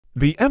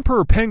The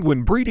emperor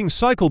penguin breeding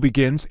cycle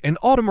begins in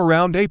autumn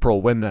around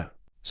April when the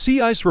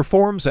sea ice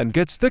reforms and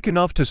gets thick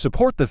enough to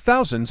support the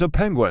thousands of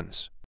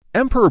penguins.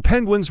 Emperor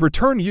penguins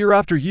return year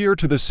after year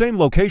to the same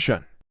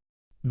location.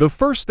 The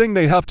first thing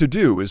they have to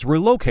do is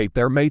relocate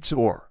their mates,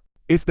 or,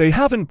 if they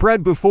haven't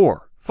bred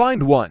before,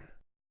 find one.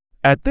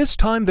 At this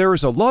time there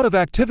is a lot of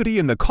activity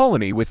in the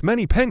colony, with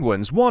many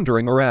penguins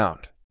wandering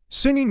around,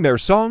 singing their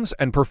songs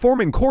and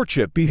performing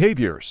courtship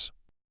behaviors.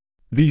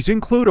 These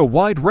include a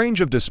wide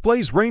range of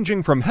displays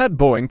ranging from head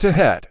bowing to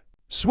head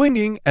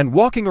swinging and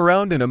walking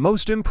around in a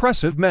most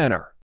impressive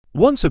manner.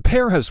 Once a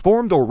pair has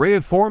formed or they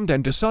have formed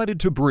and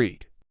decided to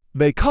breed,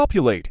 they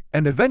copulate,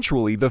 and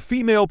eventually the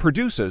female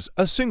produces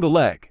a single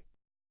egg.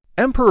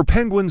 Emperor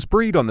penguins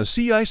breed on the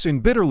sea ice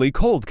in bitterly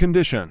cold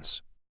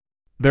conditions.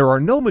 There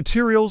are no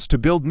materials to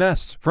build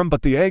nests from,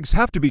 but the eggs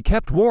have to be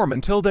kept warm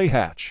until they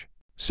hatch.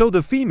 So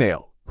the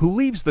female, who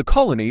leaves the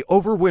colony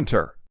over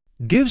winter,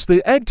 gives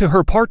the egg to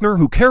her partner,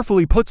 who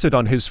carefully puts it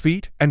on his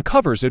feet and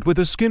covers it with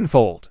a skin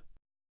fold.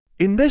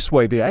 In this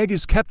way the egg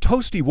is kept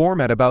toasty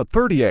warm at about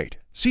 38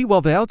 C,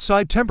 while the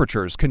outside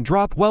temperatures can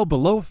drop well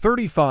below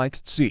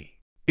 35 C.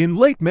 In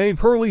late May,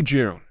 early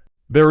June,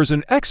 there is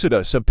an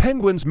exodus of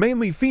penguins,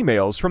 mainly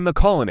females, from the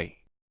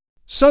colony.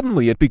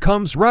 Suddenly it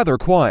becomes rather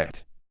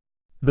quiet.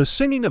 The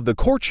singing of the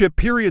courtship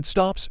period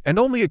stops and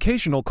only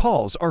occasional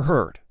calls are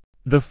heard.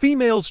 The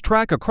females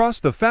track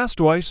across the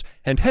fast ice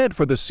and head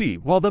for the sea,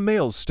 while the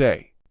males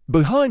stay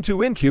behind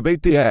to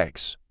incubate the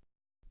eggs.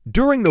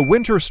 During the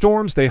winter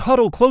storms they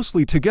huddle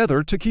closely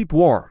together to keep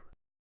warm.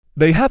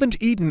 They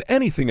haven't eaten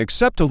anything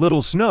except a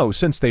little snow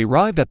since they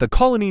arrived at the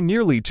colony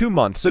nearly 2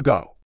 months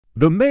ago.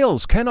 The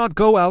males cannot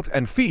go out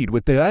and feed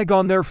with the egg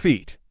on their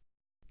feet.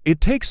 It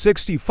takes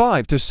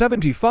 65 to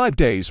 75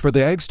 days for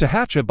the eggs to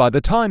hatch by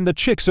the time the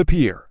chicks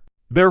appear.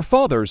 Their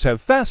fathers have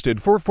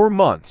fasted for 4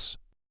 months.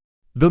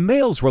 The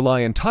males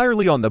rely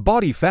entirely on the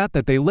body fat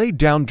that they laid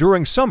down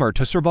during summer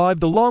to survive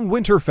the long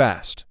winter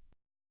fast.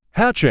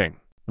 Hatching.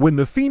 When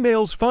the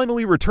females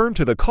finally return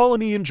to the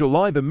colony in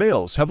July, the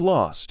males have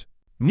lost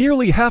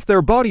nearly half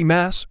their body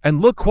mass and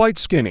look quite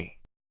skinny.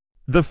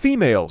 The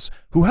females,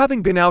 who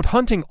having been out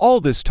hunting all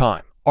this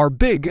time, are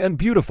big and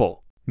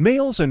beautiful.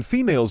 Males and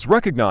females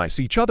recognize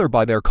each other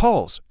by their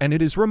calls, and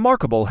it is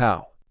remarkable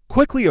how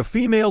quickly a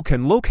female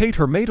can locate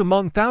her mate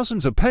among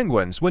thousands of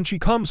penguins when she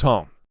comes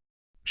home.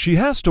 She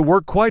has to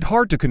work quite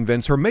hard to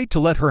convince her mate to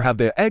let her have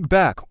the egg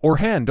back or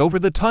hand over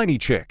the tiny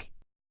chick.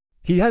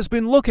 He has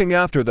been looking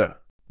after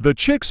The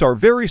chicks are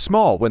very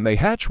small when they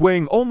hatch,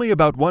 weighing only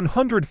about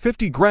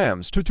 150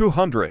 grams to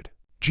 200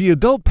 g.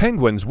 Adult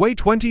penguins weigh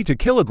 20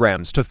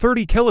 kilograms to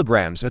 30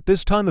 kilograms at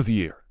this time of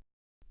year.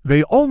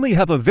 They only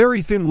have a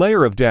very thin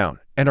layer of down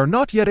and are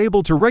not yet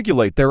able to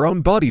regulate their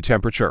own body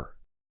temperature.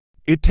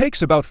 It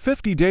takes about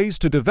 50 days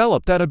to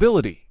develop that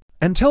ability.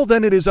 Until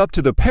then it is up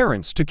to the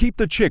parents to keep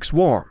the chicks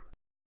warm.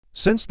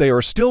 Since they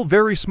are still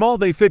very small,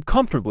 they fit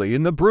comfortably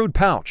in the brood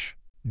pouch.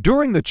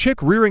 During the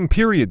chick rearing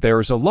period there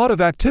is a lot of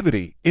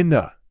activity in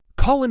the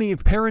colony,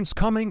 of parents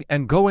coming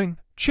and going,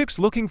 chicks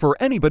looking for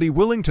anybody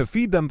willing to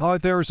feed them,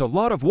 but there is a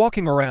lot of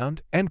walking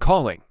around and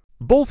calling.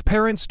 Both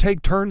parents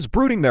take turns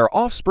brooding their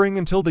offspring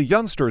until the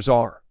youngsters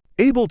are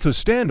able to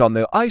stand on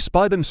the ice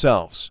by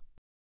themselves.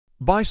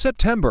 By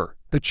September,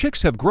 the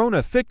chicks have grown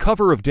a thick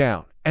cover of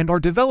down and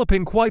are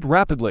developing quite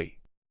rapidly.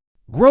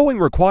 Growing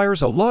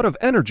requires a lot of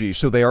energy,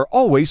 so they are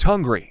always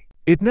hungry.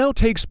 It now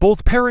takes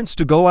both parents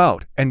to go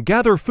out and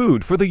gather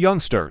food for the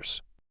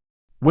youngsters.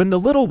 When the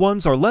little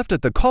ones are left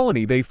at the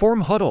colony, they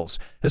form huddles,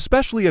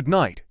 especially at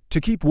night,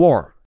 to keep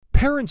warm.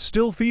 Parents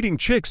still feeding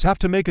chicks have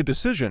to make a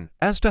decision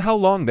as to how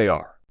long they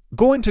are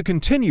going to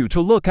continue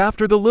to look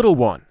after the little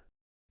one.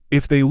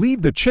 If they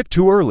leave the chick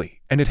too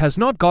early and it has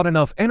not got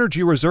enough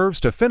energy reserves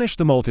to finish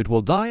the molt, it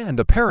will die and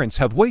the parents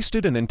have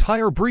wasted an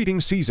entire breeding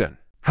season.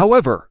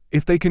 However,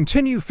 if they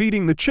continue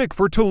feeding the chick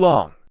for too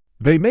long,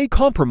 they may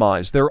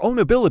compromise their own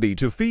ability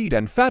to feed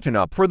and fatten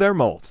up for their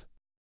molt.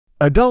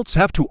 Adults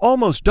have to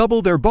almost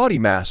double their body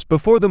mass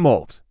before the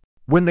molt.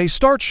 When they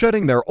start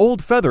shedding their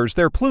old feathers,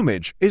 their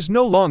plumage is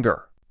no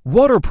longer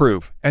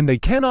waterproof and they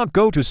cannot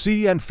go to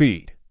sea and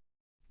feed.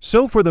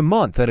 So for the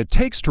month that it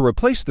takes to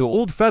replace the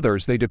old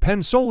feathers, they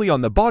depend solely on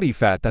the body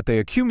fat that they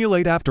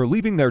accumulate after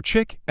leaving their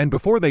chick and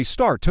before they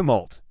start to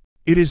molt.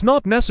 It is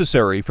not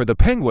necessary for the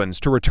penguins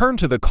to return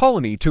to the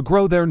colony to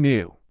grow their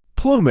new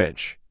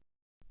plumage.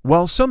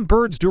 While some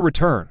birds do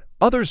return,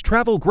 others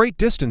travel great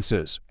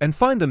distances and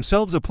find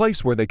themselves a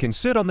place where they can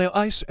sit on the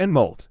ice and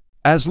molt.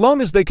 As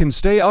long as they can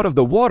stay out of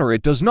the water,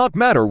 it does not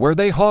matter where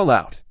they haul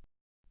out.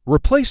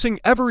 Replacing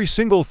every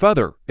single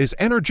feather is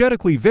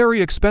energetically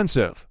very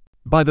expensive.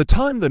 By the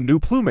time the new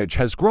plumage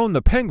has grown,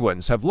 the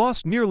penguins have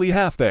lost nearly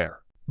half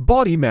their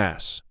body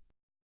mass.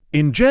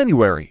 In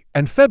January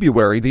and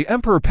February, the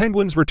emperor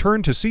penguins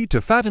return to sea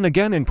to fatten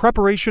again in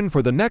preparation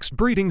for the next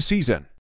breeding season.